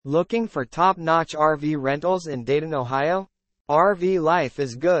Looking for top-notch RV rentals in Dayton, Ohio? RV Life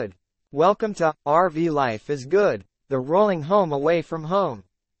is Good. Welcome to RV Life is Good, the rolling home away from home.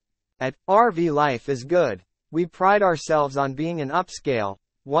 At RV Life is Good, we pride ourselves on being an upscale,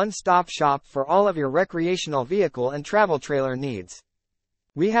 one-stop shop for all of your recreational vehicle and travel trailer needs.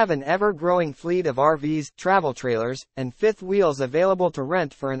 We have an ever-growing fleet of RVs, travel trailers, and fifth wheels available to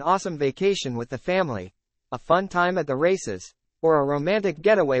rent for an awesome vacation with the family, a fun time at the races, or a romantic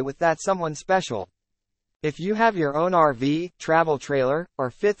getaway with that someone special. If you have your own RV, travel trailer,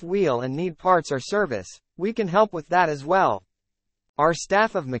 or fifth wheel and need parts or service, we can help with that as well. Our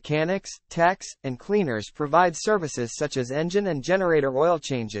staff of mechanics, techs, and cleaners provide services such as engine and generator oil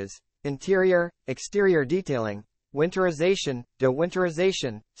changes, interior, exterior detailing, winterization,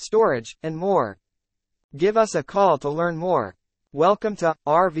 de-winterization, storage, and more. Give us a call to learn more. Welcome to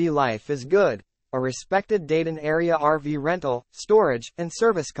RV Life is Good, a respected Dayton area RV rental, storage, and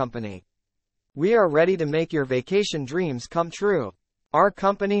service company. We are ready to make your vacation dreams come true. Our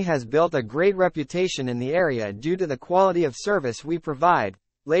company has built a great reputation in the area due to the quality of service we provide,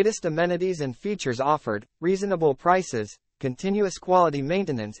 latest amenities and features offered, reasonable prices, continuous quality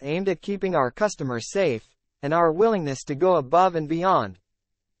maintenance aimed at keeping our customers safe, and our willingness to go above and beyond.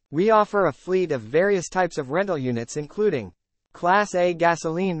 We offer a fleet of various types of rental units including Class A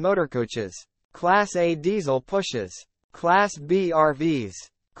gasoline motorcoaches, Class A diesel pushes, Class B RVs,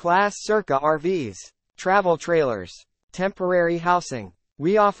 Class Circa RVs, travel trailers, temporary housing.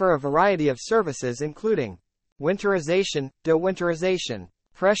 We offer a variety of services including winterization, de-winterization,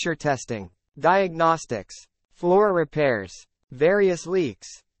 pressure testing, diagnostics, floor repairs, various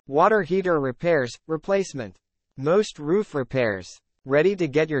leaks, water heater repairs, replacement, most roof repairs. Ready to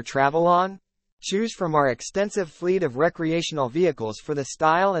get your travel on? Choose from our extensive fleet of recreational vehicles for the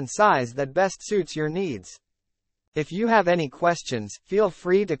style and size that best suits your needs. If you have any questions, feel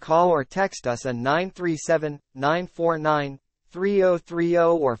free to call or text us at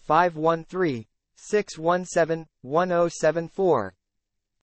 937-949-3030 or 513-617-1074.